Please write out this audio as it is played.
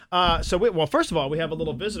Well, first of all, we have a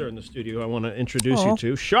little visitor in the studio I want to introduce you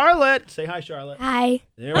to. Charlotte. Say hi, Charlotte. Hi.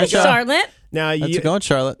 There Hi, we go. Charlotte. Now, How's it going,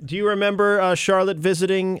 Charlotte? do you remember Charlotte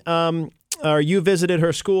visiting, or you visited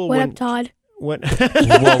her school? What up, Todd? Well,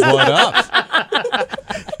 what up?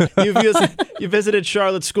 You visited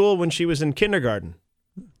Charlotte's school when she was in kindergarten.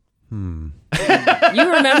 You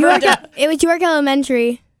remember? It was York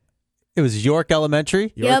Elementary. It was York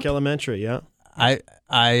Elementary. York Yep. Elementary, yeah.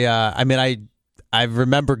 I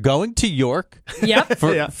remember going to York Yep.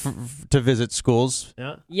 to visit schools.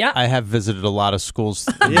 Yeah. Yep. I have visited a lot of schools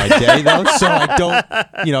in my day, though, so I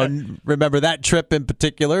don't, remember that trip in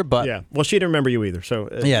particular. But Yeah. Well, she didn't remember you either, so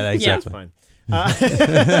yeah, that's exactly. fine.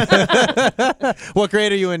 What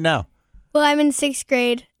grade are you in now? Well, I'm in 6th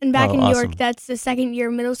grade, and back Oh, in awesome. York, that's the second year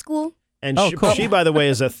of middle school. And cool. she, by the way,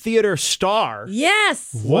 is a theater star. Yes.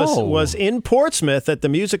 Whoa. Was in Portsmouth at the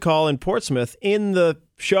music hall in Portsmouth in the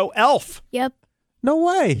show Elf. Yep. No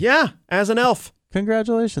way. Yeah, as an elf.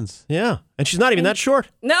 Congratulations. Yeah, and she's not even that short.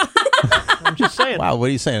 No. I'm just saying. Wow, what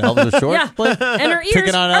are you saying? Elves are short? Yeah. And her ears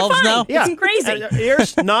Picking on are elves fine. now? Yeah, It's crazy. And her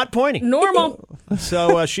ears not pointing. Normal.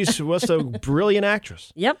 So she was a brilliant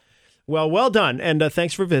actress. Yep. Well done, and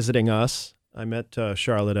thanks for visiting us. I met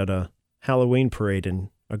Charlotte at a Halloween parade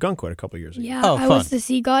in Gunquit a couple years ago. Yeah, Oh, I fun. was the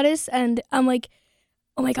sea goddess, and I'm like,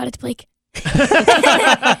 oh my God, it's Blake. And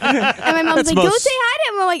my mom's That's like, go most- say hi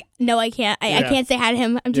to him. I'm like, no, I can't. I Yeah. can't say hi to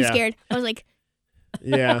him. I'm too Yeah. scared. I was like,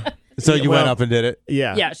 Yeah. So you went Well, up and did it?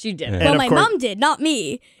 Yeah. Yeah, she did. Yeah. well, of my course- mom did, not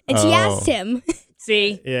me. And she Oh. asked him.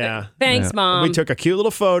 See? Yeah. Thanks, Yeah. Mom. We took a cute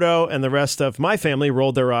little photo, and the rest of my family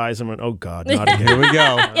rolled their eyes and went, "Oh God, not again! Here we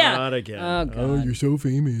go. Yeah. Not again! Oh, God. you're so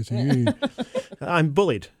famous." I'm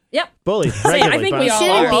bullied. Yep. Bullied I regularly. think by we You all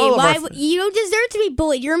shouldn't are. be. all of Why? our- You don't deserve to be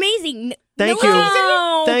bullied. You're amazing. Thank No you. one deserves-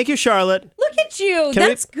 No. Thank you, Charlotte. Look at you. Can we-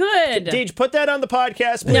 That's good. Deej, put that on the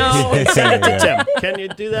podcast. Please. No. Send it to Tim. Can you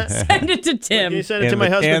do that? Send it to Can you Tim. send it to And my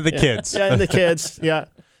the- husband and the Yeah. kids. Yeah, and the kids. Yeah,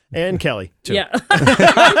 and Kelly too. Yeah.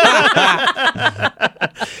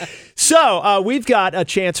 So we've got a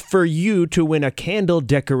chance for you to win a candle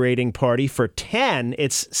decorating party for 10.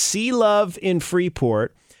 It's Sea Love in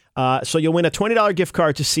Freeport. So you'll win a $20 gift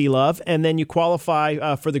card to Sea Love, and then you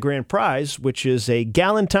qualify for the grand prize, which is a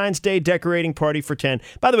Galentine's Day decorating party for 10.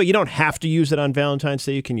 By the way, you don't have to use it on Valentine's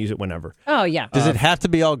Day. You can use it whenever. Oh, yeah. Does it have to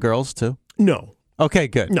be all girls, too? No. Okay,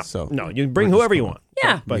 good. No, So no. You can bring we're whoever just you going- want.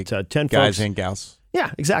 Yeah. But 10 guys folks. and gals.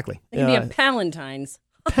 Yeah, exactly. It can be a Palentine's.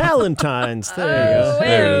 Palentine's. There you go.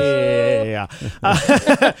 There Yeah.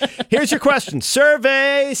 Here's your question.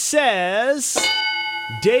 Survey says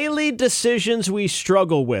daily decisions we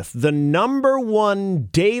struggle with. The number one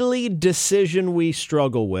daily decision we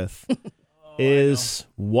struggle with is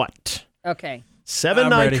what? Okay.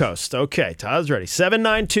 7-9 ready. Coast. Okay, Todd's ready.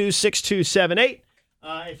 792-6278.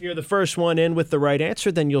 If you're the first one in with the right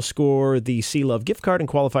answer, then you'll score the Sea Love gift card and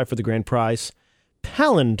qualify for the grand prize,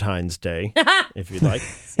 Palentine's Day, if you'd like.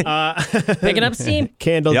 Picking up steam.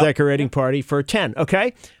 Candle Yep. decorating party for 10.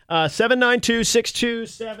 Okay.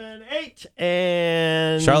 792-6278.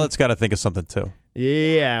 And Charlotte's got to think of something, too.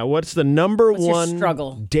 yeah, what's the number What's your one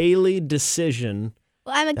struggle? daily decision?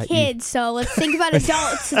 Well, I'm a kid, so let's think about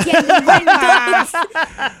adults. Again, the right adults.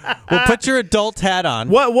 Well, put your adult hat on.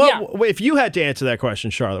 What if you had to answer that question,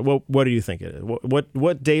 Charlotte? What do you think it is?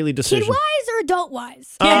 What daily decision? Kid-wise or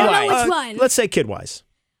adult-wise? I don't know which one. Let's say kid-wise.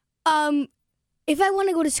 If I want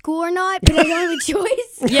to go to school or not, but I don't have a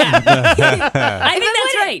choice. Yeah. I think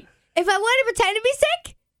that's right. If I want to pretend to be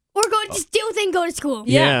sick, or just deal with it and go to school.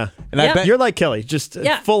 Yeah. And I Yep. bet You're like Kelly, just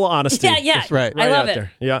full honesty. Yeah, yeah. That's right. I love out it.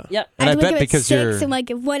 there. Yeah. Yep. And I feel bet like because I'm you're- 6, I'm like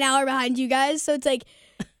 1 hour behind you guys, so it's like,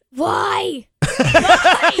 why?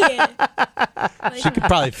 Why? she could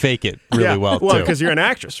probably fake it really well, too. Well, because you're an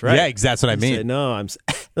actress, right? Yeah, that's what I You say, mean. no,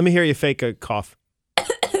 let me hear you fake a cough.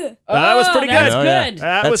 That was pretty That's good. Oh, yeah. good.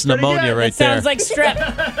 That That's was pretty pneumonia good. right Sounds there. like strep.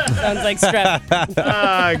 Sounds like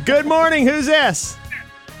strep. Good morning. Who's this?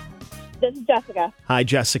 This is Jessica. Hi,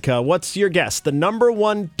 Jessica. What's your guess? The number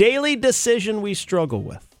one daily decision we struggle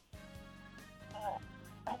with.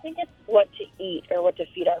 I think it's what to eat or what to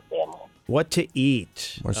feed our family. What to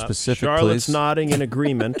eat. More specific, Charlotte's please. nodding in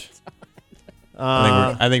agreement.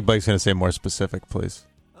 I think Blake's going to say more specific, please.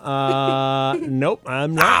 Nope,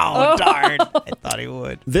 I'm not. Oh, darn. I thought he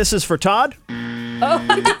would. This is for Todd,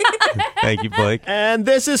 Thank you, Blake. and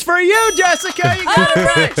this is for you, Jessica. You got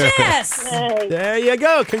it right. Yes. Hey, There you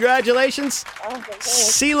go. Congratulations. awesome, thanks.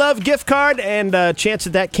 Sea Love gift card and a chance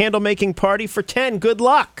at that candle making party for 10. Good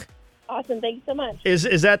luck. Awesome, thanks so much.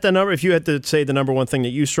 Is that the number? If you had to say the number one thing that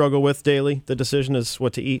you struggle with daily, the decision is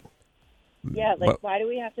what to eat. Yeah, why do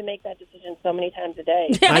we have to make that decision so many times a day?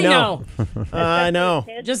 I know. I know.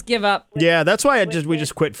 Just give up. Yeah, that's why we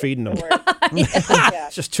just quit feeding them.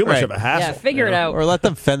 It's just too much Right. of a hassle. Yeah, figure it out. Or let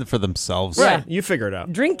them fend for themselves. Right, you figure it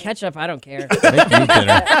out. Drink ketchup. I don't care. Make you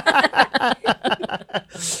dinner.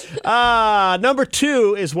 Number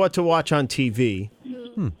 2 is what to watch on TV.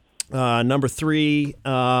 Number 3,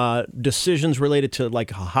 decisions related to like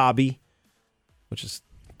a hobby, which is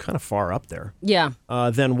kind of far up there. Yeah.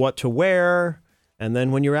 Then what to wear, and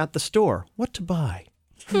then when you're at the store, what to buy.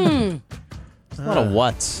 A lot of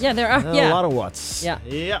whats. Yeah, there are. A Yeah. lot of what's. Yeah.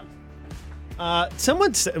 Yeah.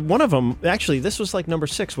 Someone said, one of them, actually, this was like number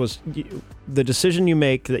 6, was the decision you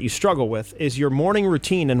make that you struggle with is your morning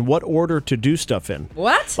routine and what order to do stuff in.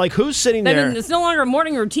 What? Like, who's sitting there? It's no longer a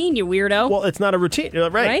morning routine, you weirdo. Well, it's not a routine,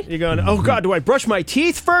 right? Right? You're going, oh, God, do I brush my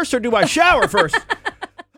teeth first or do I shower first?